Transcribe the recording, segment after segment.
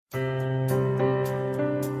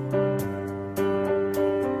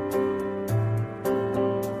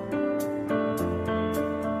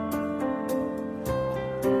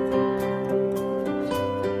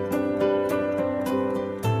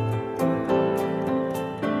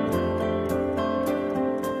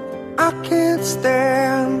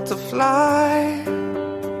stand to fly.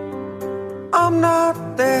 I'm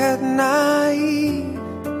not that naive.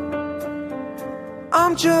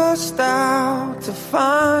 I'm just out to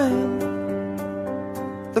find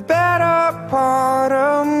the better part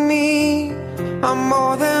of me. I'm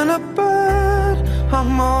more than a bird, I'm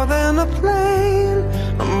more than a plane,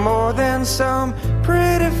 I'm more than some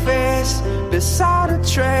pretty face beside a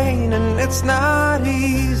train. And it's not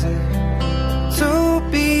easy to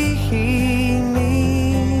be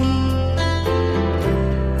me.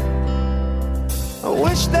 I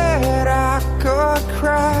wish that I could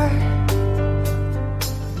cry.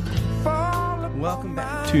 Welcome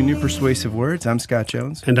back to New Persuasive Words. I'm Scott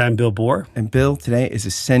Jones. And I'm Bill Bohr. And Bill, today is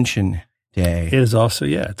Ascension Day. It is also,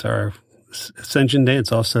 it's our Ascension Day.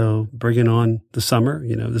 It's also bringing on the summer.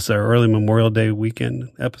 You know, this is our early Memorial Day weekend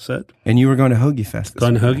episode. And you were going to Hoagie Fest this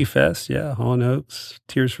Going weekend. to Hoagie Fest, yeah. Hall & Oaks,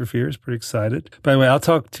 Tears for Fears, pretty excited. By the way, I'll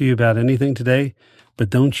talk to you about anything today, but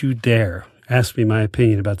don't you dare ask me my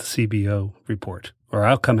opinion about the CBO report, or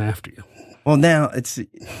I'll come after you. Well, now it's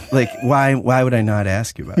like, why would I not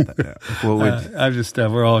ask you about that now? What would, I'm just,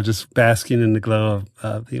 we're all just basking in the glow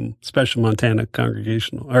of the Special Montana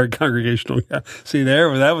Congregational. Yeah. See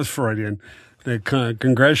there, that was Freudian, the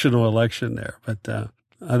congressional election there. But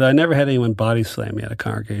I never had anyone body slam me at a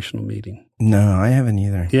congregational meeting. No, I haven't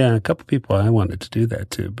either. Yeah, a couple people I wanted to do that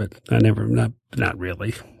too, but I never, not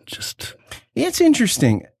really. Just. It's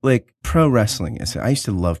interesting. Like pro wrestling is. I used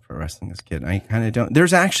to love pro wrestling as a kid. I kind of don't.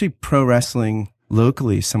 There's actually pro wrestling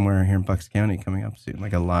locally somewhere here in Bucks County coming up soon,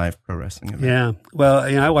 like a live pro wrestling event. Yeah. Well,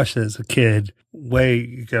 I watched it as a kid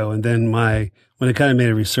way ago, and then when it kind of made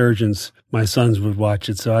a resurgence, my sons would watch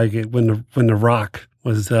it. So when the Rock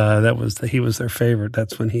was he was their favorite.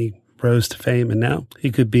 That's when he rose to fame, and now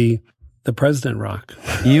he could be the President Rock.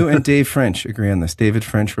 You and Dave French agree on this. David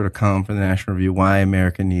French wrote a column for the National Review, Why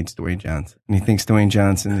America Needs Dwayne Johnson. And he thinks Dwayne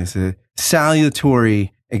Johnson is a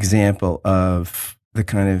salutary example of the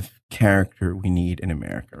kind of character we need in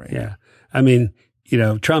America right now. Yeah. I mean,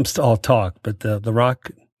 Trump's all talk, but the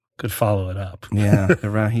Rock could follow it up. Yeah,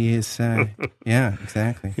 the Rock, he is, yeah,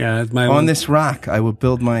 exactly. Yeah. On this rock, I will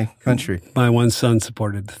build my country. My one son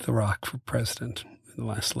supported the Rock for president in the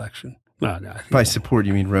last election. No. By support,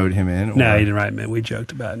 you mean rode him in? Or? No, he didn't write him in. We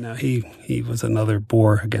joked about it. No, he was another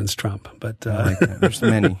bore against Trump. But I like that. There's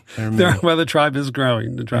many. Well, the tribe is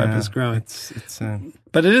growing. The tribe is growing. It's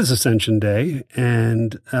But it is Ascension Day,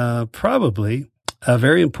 and probably a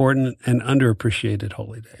very important and underappreciated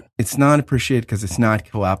holy day. It's not appreciated because it's not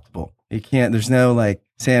co-optable. You can't. There's no like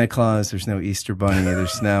Santa Claus. There's no Easter Bunny.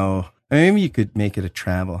 There's no. Maybe you could make it a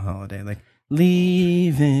travel holiday, like.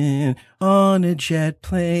 Leaving on a jet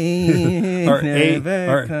plane.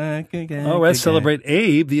 Let's celebrate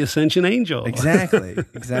Abe, the Ascension Angel. Exactly.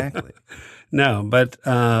 No, but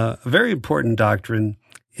a very important doctrine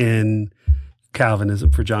in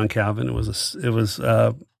Calvinism for John Calvin. It was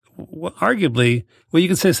arguably, well, you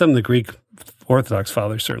could say some of the Greek Orthodox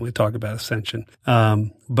fathers certainly talk about ascension,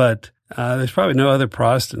 but there's probably no other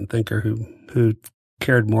Protestant thinker who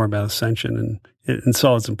cared more about ascension and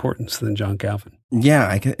saw its importance than John Calvin. Yeah,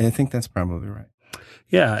 I think that's probably right.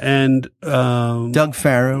 Yeah, and Doug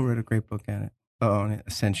Farrow wrote a great book on it,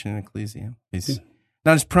 Ascension and Ecclesia. He's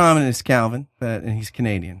not as prominent as Calvin, but he's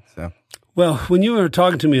Canadian. So, well, when you were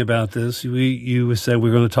talking to me about this, you said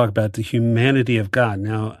we're going to talk about the humanity of God.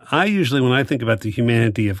 Now, I usually, when I think about the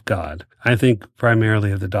humanity of God, I think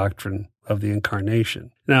primarily of the doctrine of the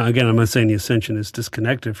incarnation. Now, again, I'm not saying the ascension is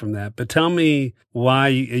disconnected from that, but tell me why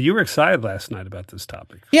you were excited last night about this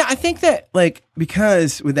topic. Yeah, I think that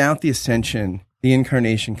because without the ascension, the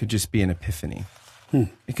incarnation could just be an epiphany.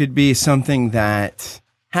 It could be something that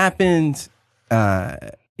happened.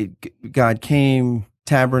 God came,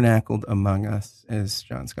 tabernacled among us, as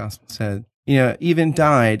John's Gospel said. Even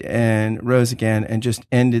died and rose again and just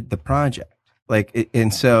ended the project.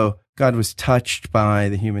 And so God was touched by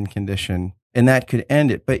the human condition, and that could end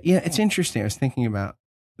it. But yeah, it's interesting. I was thinking about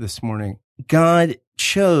this morning. God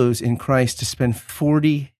chose in Christ to spend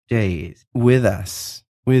 40 days with us,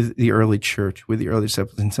 with the early church, with the early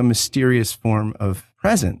disciples, in some mysterious form of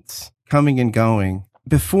presence, coming and going,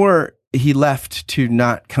 before he left to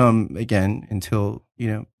not come again until,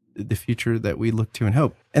 the future that we look to and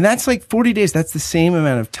hope. And that's 40 days. That's the same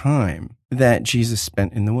amount of time that Jesus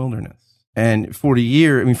spent in the wilderness. And 40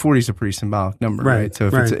 is a pretty symbolic number, right? So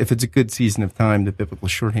if it's a good season of time, the biblical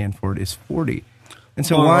shorthand for it is 40. And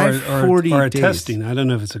so why 40 days? Testing. I don't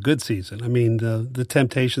know if it's a good season. I mean, the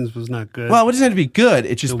Temptations was not good. Well, it doesn't have to be good.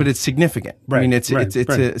 But it's significant. Right. It's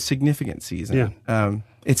a significant season. Yeah.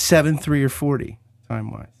 It's 7, 3, or 40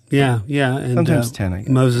 time-wise. Yeah, yeah. And sometimes 10, I guess.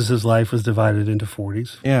 Moses' life was divided into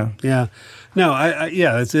 40s. Yeah. Yeah. No,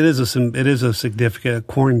 it is a significant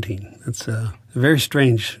quarantine. It's a very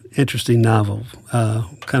strange, interesting novel,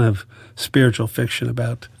 kind of spiritual fiction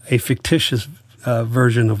about a fictitious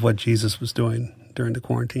version of what Jesus was doing during the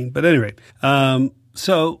quarantine. But at any rate,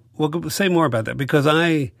 so we'll say more about that because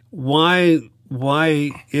why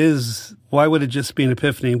would it just be an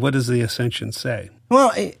epiphany? What does the Ascension say?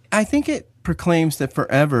 Well, I think it proclaims that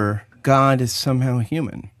forever God is somehow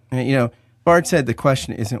human. And, Bart said the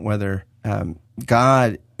question isn't whether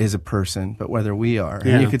God is a person, but whether we are.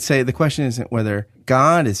 Yeah. And you could say the question isn't whether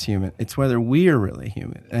God is human; it's whether we are really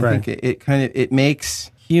human. And I think it makes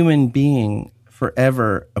human being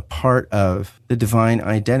forever a part of the divine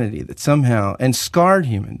identity that somehow, and scarred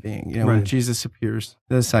human being. When Jesus appears to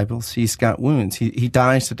the disciples, he's got wounds. He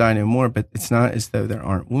dies to die no more, but it's not as though there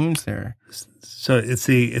aren't wounds there. So it's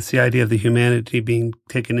the idea of the humanity being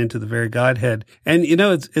taken into the very Godhead. And,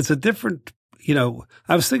 it's a different,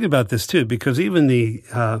 I was thinking about this too, because even the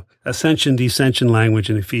ascension, descension language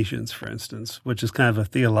in Ephesians, for instance, which is kind of a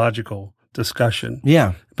theological discussion.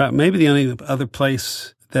 Yeah. About maybe the only other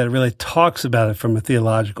place that really talks about it from a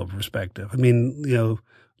theological perspective. I mean,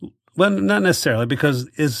 well, not necessarily because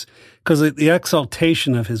the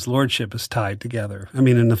exaltation of his lordship is tied together. I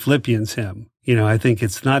mean, in the Philippians hymn, I think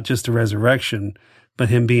it's not just the resurrection, but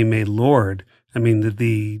him being made Lord. I mean,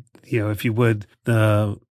 if you would,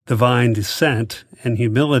 the divine descent and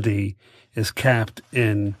humility is capped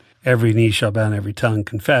in every knee shall bow and every tongue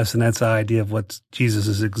confess. And that's the idea of what Jesus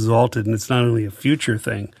is exalted. And it's not only a future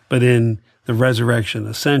thing, but in the resurrection,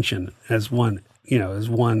 ascension, as one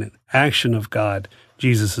action of God,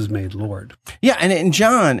 Jesus is made Lord. Yeah, and in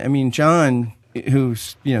John,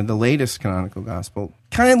 who's, the latest canonical gospel,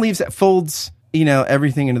 kind of folds,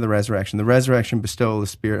 everything into the resurrection bestowal of the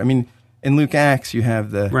Spirit. I mean, in Luke Acts, you have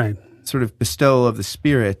the sort of bestowal of the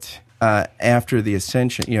Spirit after the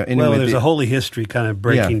ascension. There's a holy history kind of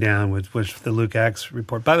breaking down with the Luke Acts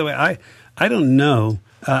report. By the way, I don't know.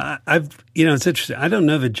 It's interesting. I don't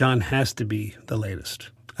know that John has to be the latest.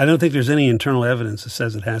 I don't think there's any internal evidence that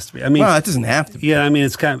says it has to be. I mean, well, it doesn't have to be. Yeah, I mean,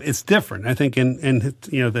 it's different. I think in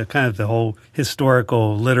the kind of the whole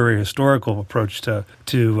literary historical approach to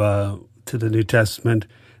the New Testament,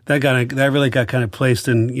 that really got kind of placed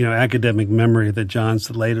in academic memory that John's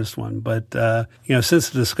the latest one. But since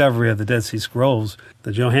the discovery of the Dead Sea Scrolls,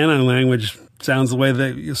 the Johannine language sounds the way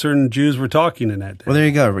that certain Jews were talking in that day. Well, there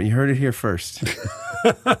you go. You heard it here first.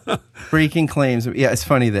 Breaking claims. Yeah, it's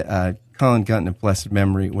funny that Colin Gunton of blessed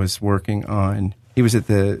memory was working on. He was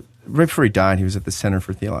right before he died. He was at the Center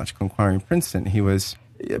for Theological Inquiry in Princeton. He was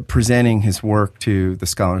presenting his work to the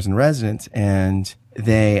scholars in residence, and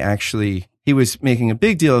he was making a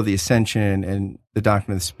big deal of the Ascension and the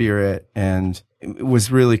doctrine of the Spirit, and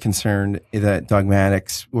was really concerned that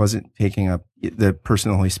dogmatics wasn't taking up the person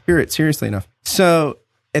of the Holy Spirit seriously enough. So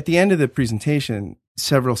at the end of the presentation,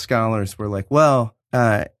 several scholars were like, well,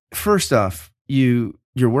 first off,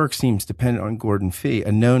 your work seems dependent on Gordon Fee,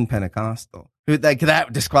 a known Pentecostal.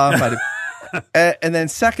 That disqualified him. And then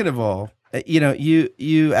second of all,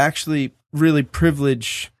 you actually really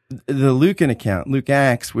privilege the Lucan account, Luke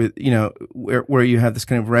Acts, with where you have this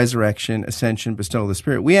kind of resurrection, ascension, bestowal of the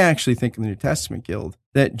Spirit. We actually think in the New Testament Guild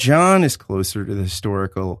that John is closer to the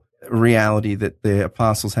historical reality that the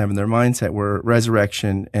apostles have in their mindset, where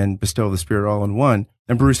resurrection and bestowal of the Spirit are all in one.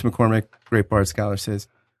 And Bruce McCormick, great Bard scholar, says,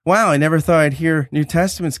 "Wow, I never thought I'd hear New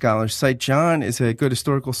Testament scholars cite John as a good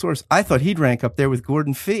historical source. I thought he'd rank up there with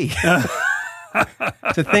Gordon Fee."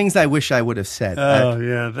 So things I wish I would have said.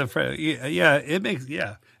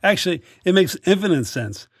 Actually, it makes infinite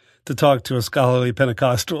sense to talk to a scholarly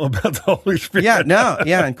Pentecostal about the Holy Spirit.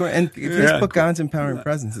 And his book, God's Empowering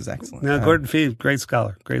Presence, is excellent. Now, Gordon Fee, great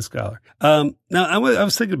scholar. Now, I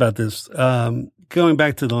was thinking about this, going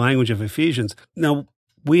back to the language of Ephesians. Now,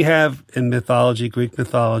 we have in mythology, Greek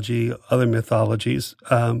mythology, other mythologies,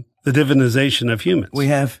 the divinization of humans. We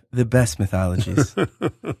have the best mythologies.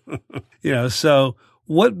 So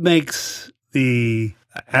what makes the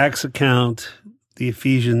Acts account, the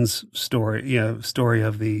Ephesians story of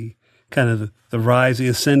the kind of the rise, the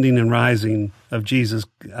ascending and rising of Jesus,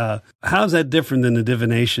 how's that different than the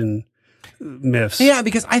divination myths? Yeah,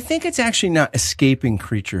 because I think it's actually not escaping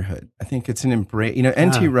creaturehood. I think it's an embrace.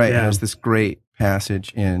 N.T. Wright has this great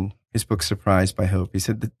passage in his book Surprised by Hope. He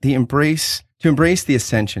said that to embrace the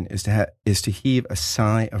ascension is to heave a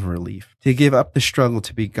sigh of relief, to give up the struggle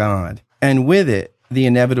to be God, and with it the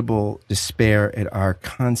inevitable despair at our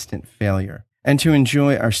constant failure. and to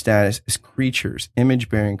enjoy our status as creatures,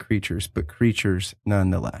 image-bearing creatures, but creatures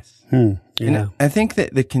nonetheless. Yeah. And I think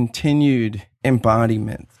that the continued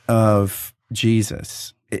embodiment of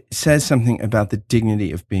Jesus, it says something about the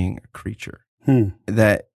dignity of being a creature,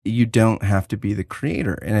 that you don't have to be the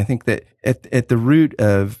creator. And I think that at the root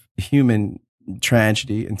of human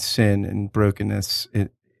tragedy and sin and brokenness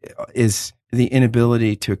is the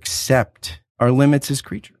inability to accept our limits as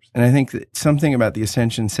creatures. And I think that something about the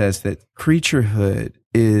Ascension says that creaturehood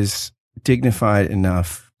is dignified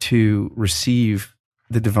enough to receive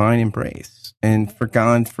the divine embrace and for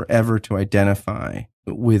God forever to identify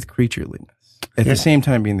with creatureliness at the same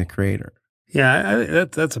time being the creator. Yeah,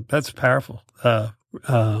 that's a powerful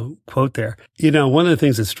quote there. One of the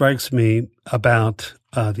things that strikes me about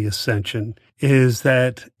the Ascension is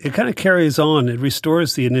that it kind of carries on. It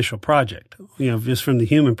restores the initial project, just from the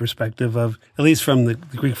human perspective of, at least from the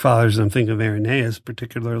Greek fathers, I'm thinking of Irenaeus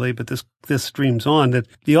particularly, but this streams on that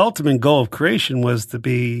the ultimate goal of creation was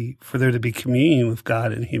for there to be communion with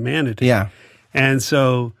God and humanity. Yeah. And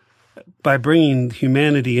so by bringing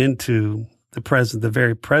humanity into the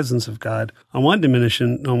very presence of God, in one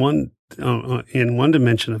dimension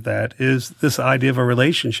of that is this idea of a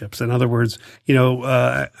relationships. In other words,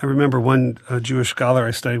 I remember one Jewish scholar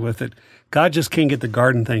I studied with that God just can't get the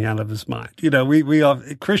garden thing out of his mind.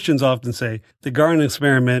 Christians often say the garden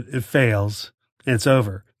experiment, it fails and it's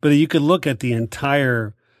over. But you could look at the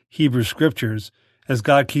entire Hebrew scriptures as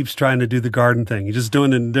God keeps trying to do the garden thing. He's just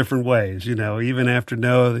doing it in different ways. Even after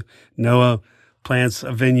Noah plants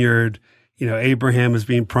a vineyard, Abraham is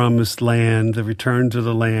being promised land, the return to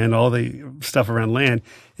the land, all the stuff around land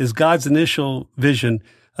is God's initial vision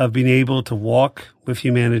of being able to walk with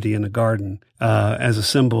humanity in the garden as a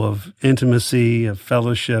symbol of intimacy, of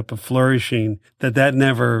fellowship, of flourishing. That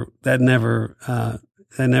never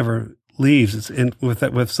leaves. It's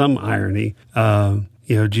with some irony.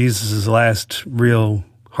 Jesus' last real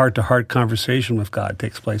heart-to-heart conversation with God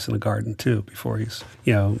takes place in the garden too, before he's,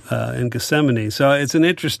 in Gethsemane. So it's an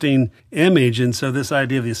interesting image. And so this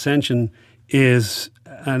idea of the Ascension is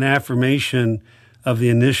an affirmation of the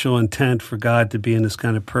initial intent for God to be in this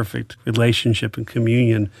kind of perfect relationship and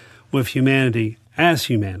communion with humanity as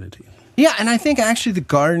humanity. Yeah, and I think actually the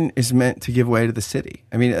garden is meant to give way to the city.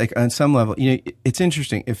 I mean, like on some level, it's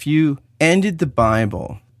interesting. If you ended the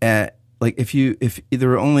Bible at, if there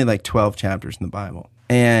were only 12 chapters in the Bible,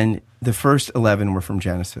 and the first 11 were from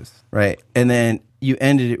Genesis, right? And then you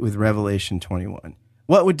ended it with Revelation 21.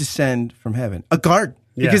 What would descend from heaven? A garden.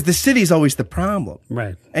 Because the city is always the problem.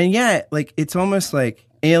 Right. And yet, it's almost like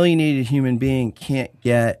alienated human being can't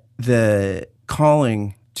get the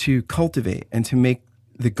calling to cultivate and to make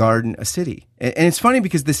the garden a city. And it's funny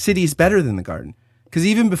because the city is better than the garden. Because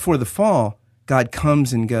even before the fall, God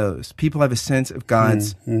comes and goes. People have a sense of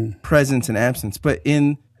God's presence and absence. But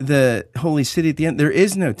in the holy city at the end, there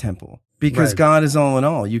is no temple because God is all in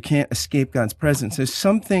all. You can't escape God's presence. There's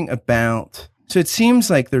something about, so it seems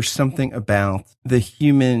like there's something about the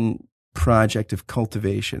human project of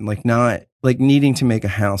cultivation, not needing to make a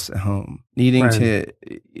house a home, needing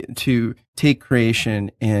to take creation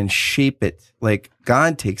and shape it like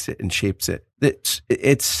God takes it and shapes it.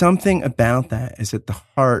 It's something about that is at the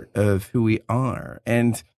heart of who we are.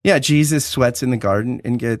 And Jesus sweats in the garden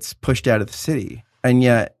and gets pushed out of the city. And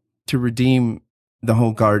yet, to redeem the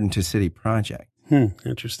whole garden to city project.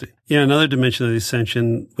 Interesting. Yeah, another dimension of the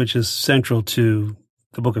Ascension, which is central to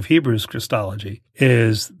the book of Hebrews Christology,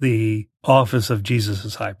 is the office of Jesus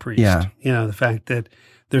as high priest. Yeah. The fact that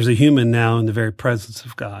there's a human now in the very presence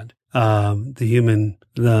of God. The human,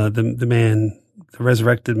 the man, the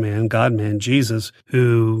resurrected man, God-man, Jesus,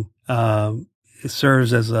 who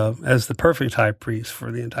serves as the perfect high priest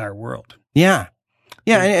for the entire world. Yeah.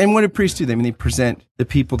 Yeah, and what do priests do? They present the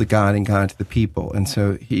people to God and God to the people. And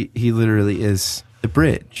so he literally is the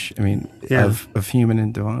bridge, of human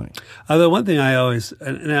and divine. Although one thing I always,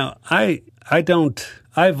 I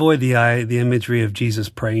avoid the imagery of Jesus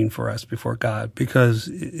praying for us before God, because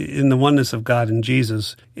in the oneness of God and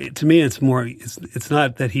Jesus, to me, it's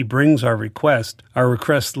not that he brings our request. Our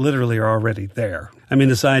requests literally are already there.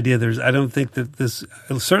 This idea, I don't think that this,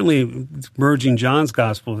 certainly merging John's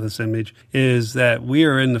gospel with this image, is that we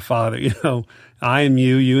are in the Father, I am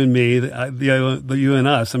you, you and me, the you and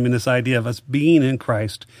us. This idea of us being in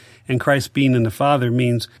Christ and Christ being in the Father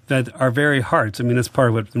means that our very hearts, that's part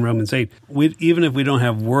of what in Romans 8, even if we don't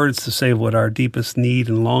have words to say what our deepest need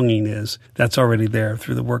and longing is, that's already there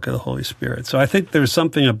through the work of the Holy Spirit. So I think there's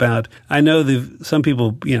something about, I know some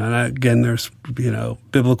people, and again, there's,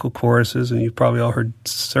 biblical choruses, and you've probably all heard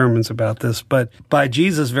sermons about this, but by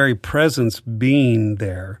Jesus' very presence being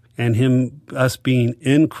there and us being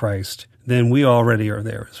in Christ, then we already are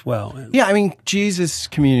there as well. Yeah, I mean, Jesus'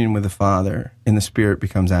 communion with the Father in the Spirit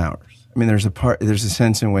becomes ours. I mean, there's a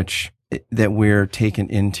sense in which that we're taken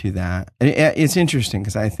into that. And it's interesting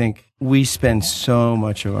because I think we spend so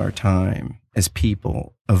much of our time as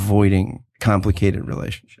people avoiding complicated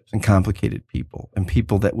relationships and complicated people and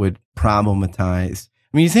people that would problematize.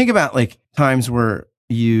 I mean, you think about like times where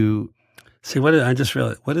you see what I just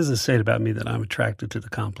realized. What does it say about me that I'm attracted to the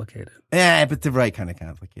complicated? Yeah, but the right kind of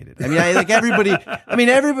complicated. I mean,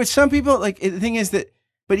 everybody. Some people like the thing is that.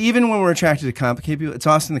 But even when we're attracted to complicated people, it's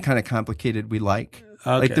often the kind of complicated we like.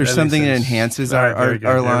 Okay, like there's something that enhances our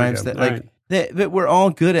lives that like that we're all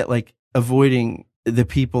good at like avoiding the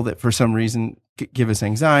people that for some reason give us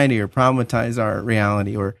anxiety or problematize our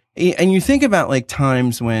reality. And you think about like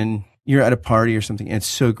times when you're at a party or something and it's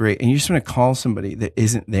so great and you just want to call somebody that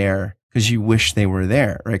isn't there because you wish they were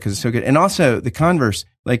there, right? Because it's so good. And also the converse,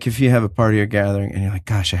 like if you have a party or gathering and you're like,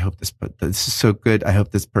 gosh, I hope this is so good. I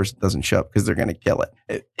hope this person doesn't show up because they're going to kill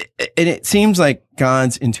it. And it seems like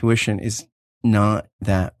God's intuition is not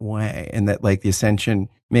that way. And that like the ascension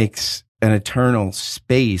makes an eternal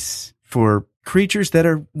space for creatures that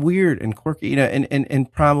are weird and quirky,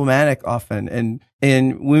 and problematic often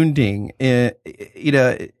and wounding.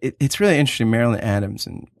 It's really interesting. Marilyn Adams,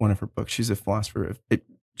 in one of her books, she's a philosopher. It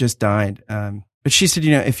just died. But she said,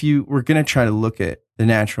 if you were going to try to look at the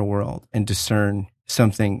natural world and discern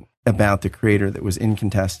something about the creator that was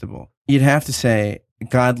incontestable, you'd have to say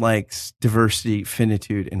God likes diversity,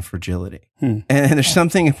 finitude, and fragility. And there's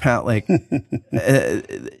something about like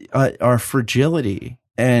our fragility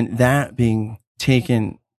and that being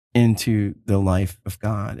taken into the life of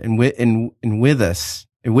God, and with us,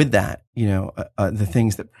 and with that, the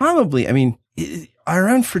things that probably, I mean, our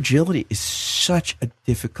own fragility is such a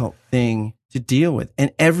difficult thing to deal with,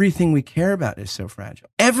 and everything we care about is so fragile.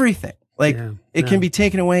 Everything, like it can be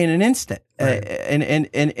taken away in an instant, right.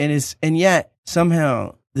 And yet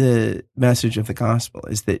somehow the message of the gospel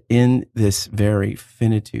is that in this very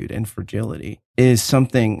finitude and fragility is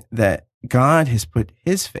something that God has put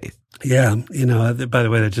His faith. Yeah, by the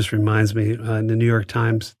way, that just reminds me. In the New York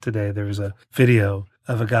Times today, there was a video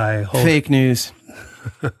of a guy fake news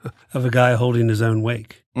of a guy holding his own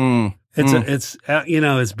wake.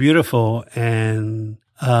 It's beautiful, and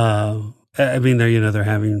I mean, they're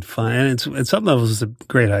having fun, and it's at some levels it's a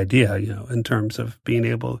great idea, in terms of being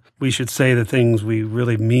able. We should say the things we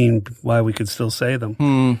really mean, why we could still say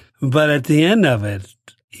them. But at the end of it,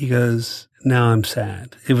 he goes, "Now I'm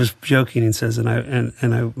sad." It was joking and says, and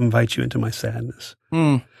I invite you into my sadness.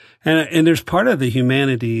 And there's part of the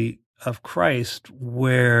humanity of Christ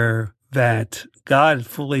where that God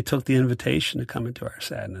fully took the invitation to come into our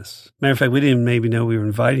sadness. Matter of fact, we didn't maybe know we were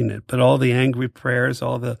inviting it, but all the angry prayers,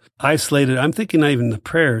 all the isolated, I'm thinking not even the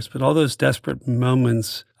prayers, but all those desperate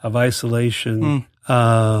moments of isolation,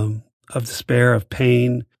 of despair, of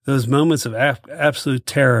pain, those moments of absolute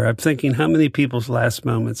terror. I'm thinking how many people's last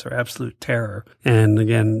moments are absolute terror. And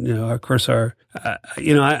again, of course,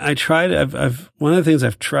 I tried, one of the things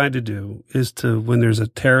I've tried to do is to, when there's a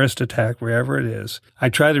terrorist attack, wherever it is, I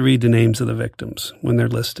try to read the names of the victims when they're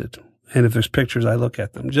listed. And if there's pictures, I look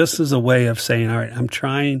at them just as a way of saying, all right, I'm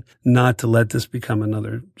trying not to let this become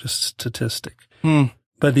another just statistic.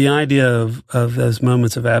 But the idea of those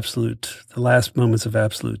moments of the last moments of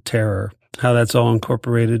absolute terror, how that's all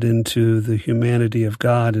incorporated into the humanity of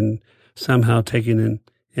God and somehow taken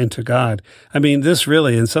into God. I mean, this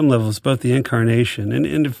really, in some levels, both the incarnation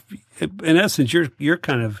and if, in essence, you're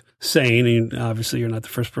kind of saying, and obviously you're not the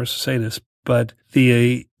first person to say this, but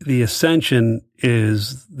the ascension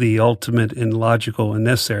is the ultimate and logical and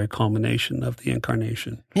necessary culmination of the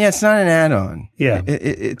incarnation. Yeah, it's not an add-on. Yeah,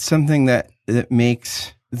 it's something that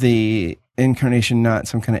makes the incarnation not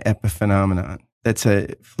some kind of epiphenomenon. That's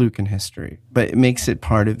a fluke in history, but it makes it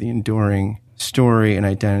part of the enduring story and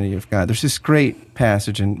identity of God. There's this great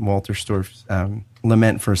passage in Walter Storff's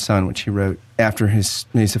Lament for a Son, which he wrote after he's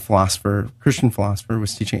a philosopher, Christian philosopher,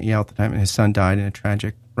 was teaching at Yale at the time, and his son died in a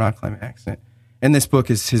tragic rock climbing accident. And this book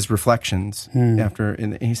is his reflections after,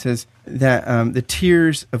 and he says that the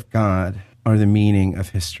tears of God are the meaning of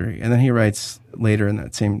history. And then he writes later in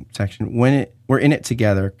that same section, we're in it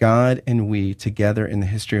together, God and we together in the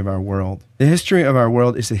history of our world. The history of our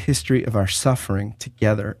world is the history of our suffering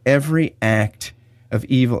together. Every act of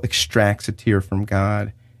evil extracts a tear from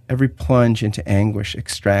God. Every plunge into anguish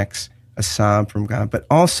extracts a sob from God. But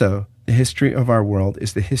also, the history of our world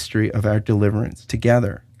is the history of our deliverance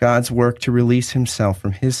together. God's work to release himself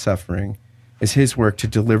from his suffering is his work to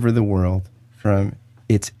deliver the world from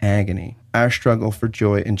its agony. Our struggle for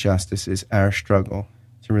joy and justice is our struggle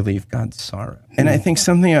to relieve God's sorrow. And I think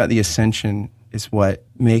something about the ascension is what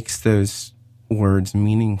makes those words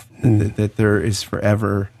meaningful, that there is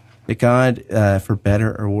forever, that God, for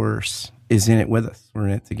better or worse, is in it with us. We're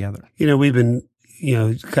in it together. We've been,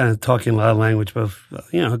 kind of talking a lot of language, both,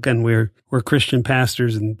 again, we're Christian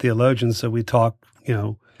pastors and theologians, so we talk,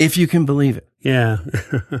 if you can believe it. Yeah.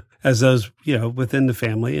 As those, within the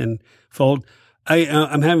family and fold.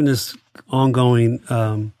 I'm having this ongoing,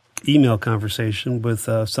 email conversation with,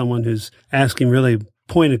 someone who's asking really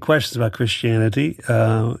pointed questions about Christianity,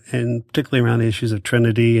 and particularly around the issues of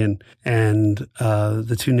Trinity and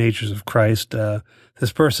the two natures of Christ.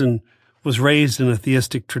 This person was raised in a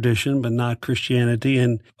theistic tradition, but not Christianity.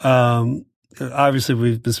 And, obviously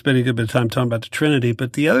we've been spending a good bit of time talking about the Trinity,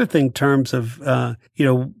 but the other thing in terms of,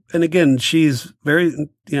 and again, she's very,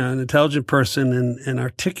 an intelligent person and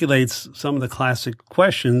articulates some of the classic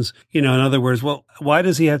questions, in other words, well, why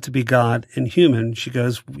does he have to be God and human? She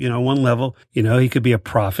goes, one level, he could be a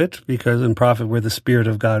prophet because in prophet where the Spirit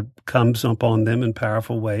of God comes upon them in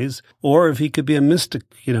powerful ways, or if he could be a mystic,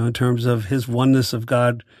 in terms of his oneness of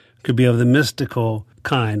God could be of the mystical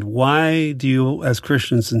kind. Why do you, as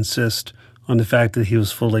Christians, insist on the fact that he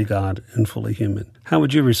was fully God and fully human? How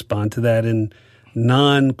would you respond to that in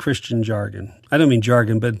non-Christian jargon? I don't mean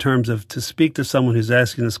jargon, but in terms of to speak to someone who's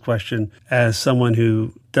asking this question as someone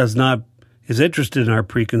who is interested in our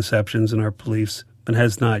preconceptions and our beliefs, but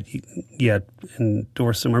has not yet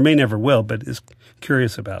endorsed them, or may never will, but is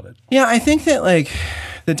curious about it. Yeah, I think that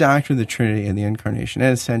the doctrine of the Trinity and the Incarnation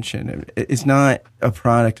and Ascension is not a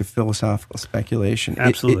product of philosophical speculation.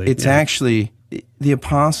 Absolutely. It's actually the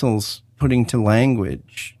apostles putting to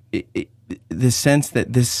language the sense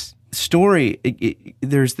that this story,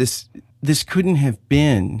 this couldn't have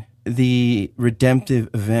been the redemptive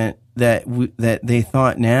event that they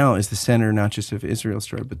thought now is the center not just of Israel's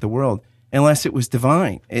story but the world, unless it was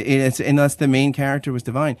divine. Unless the main character was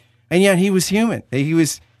divine, and yet he was human.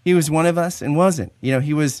 He was one of us and wasn't.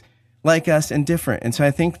 He was like us and different. And so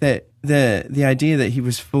I think that the idea that he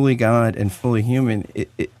was fully God and fully human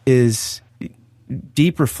is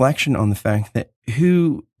deep reflection on the fact that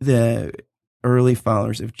who the early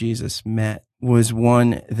followers of Jesus met was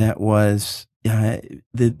one that was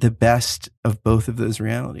the best of both of those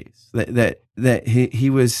realities. That he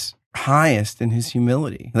was highest in his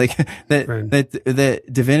humility, that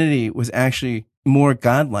divinity was actually more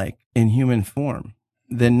godlike in human form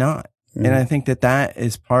than not. Mm. And I think that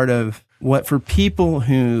is part of what, for people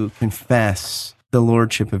who confess the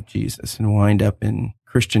lordship of Jesus and wind up in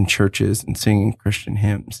Christian churches and singing Christian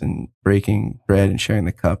hymns and breaking bread and sharing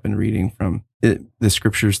the cup and reading from the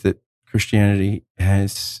scriptures that Christianity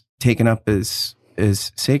has taken up as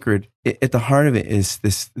sacred, at the heart of it is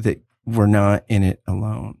this, that we're not in it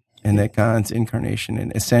alone, and that God's incarnation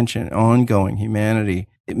and ascension, ongoing humanity,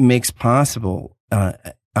 it makes possible our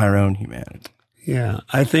own humanity. Yeah,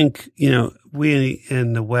 I think, we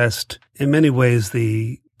in the West, in many ways,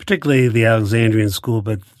 particularly the Alexandrian school,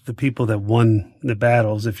 but the people that won the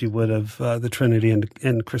battles, if you would, of the Trinity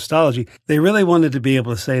and Christology, they really wanted to be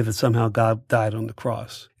able to say that somehow God died on the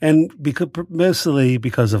cross. And mostly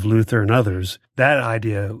because of Luther and others, that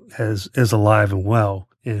idea is alive and well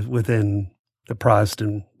within the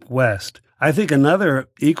Protestant West. I think another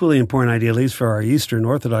equally important idea, at least for our Eastern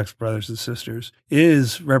Orthodox brothers and sisters,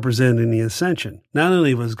 is representing the ascension. Not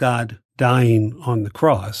only was God dying on the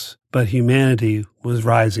cross, but humanity was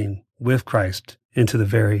rising with Christ into the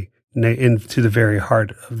very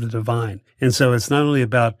heart of the divine. And so it's not only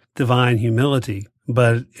about divine humility,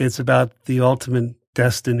 but it's about the ultimate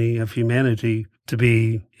destiny of humanity to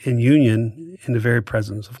be in union in the very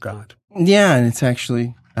presence of God. Yeah, and it's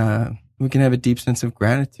actually, we can have a deep sense of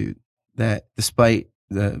gratitude that despite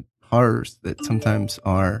the horrors that sometimes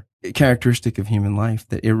are characteristic of human life,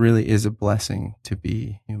 that it really is a blessing to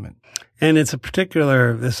be human. And it's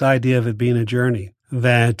this idea of it being a journey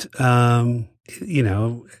that,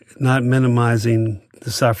 not minimizing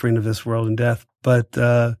the suffering of this world and death, but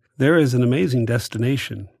there is an amazing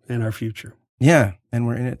destination in our future. Yeah, and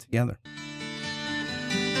we're in it together.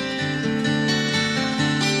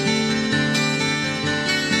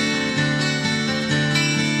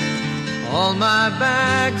 All my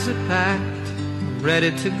bags are packed, I'm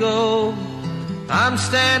ready to go. I'm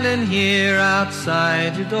standing here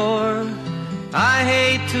outside your door. I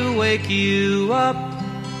hate to wake you up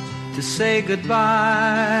to say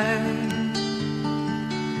goodbye,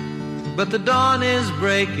 but the dawn is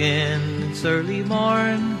breaking, it's early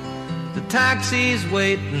morn. The taxi's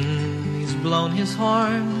waiting, he's blown his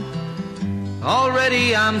horn.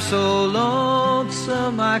 Already I'm so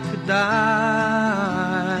lonesome I could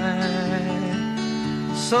die.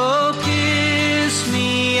 So kiss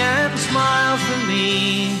me and smile for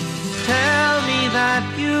me. Tell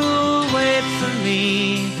that you'll wait for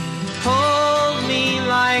me. Hold me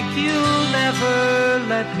like you'll never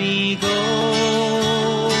let me go.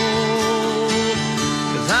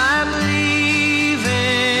 'Cause I'm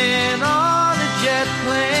leaving on a jet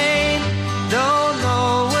plane. Don't know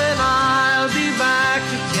when I'll be back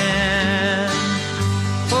again.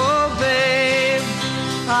 Oh, babe,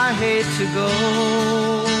 I hate to go.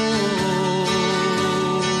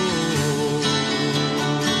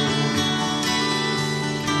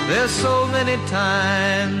 There's so many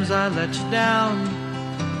times I let you down,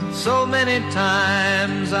 so many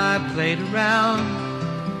times I played around,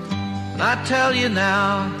 and I tell you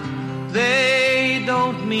now, they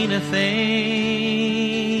don't mean a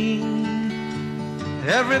thing.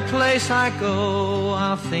 Every place I go,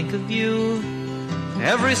 I'll think of you.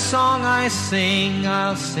 Every song I sing,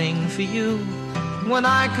 I'll sing for you. When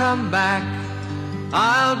I come back,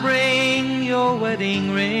 I'll bring your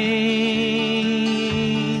wedding ring.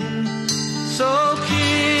 So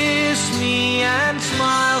kiss me and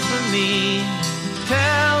smile for me.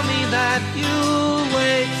 Tell me that you'll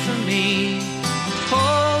wait for me.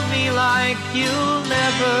 Hold me like you'll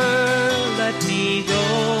never let me go.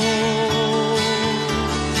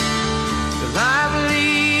 'Cause I'm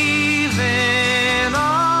leaving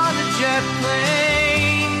on a jet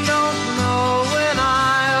plane. Don't know when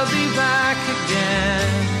I'll be back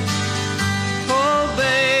again. Oh,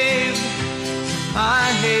 babe, I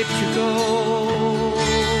hate to go.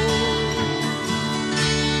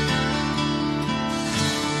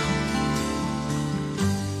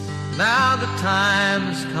 Now the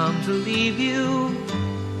time's come to leave you.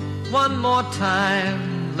 One more time,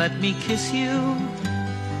 let me kiss you.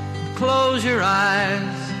 Close your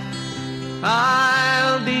eyes,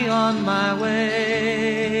 I'll be on my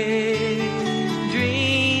way.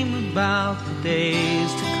 Dream about the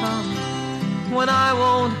days to come when I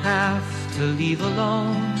won't have to leave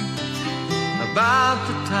alone. About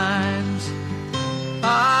the times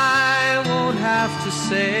I won't have to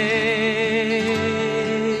say.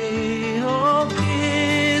 Oh,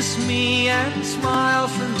 kiss me and smile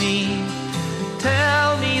for me. Tell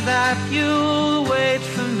me that you'll wait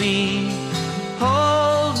for me.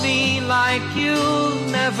 Hold me like you'll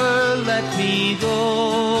never let me go.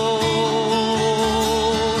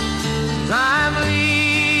 'Cause I'm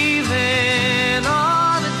leaving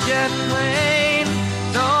on a jet plane.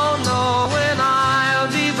 Don't know when I'll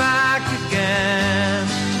be back again.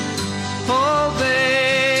 Oh,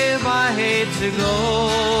 babe, I hate to go.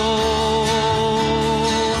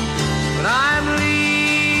 But I'm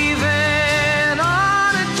leaving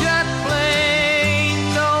on a jet plane.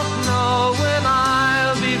 Don't know when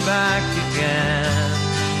I'll be back again.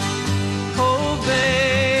 Oh,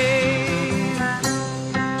 babe,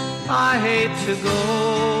 I hate to go.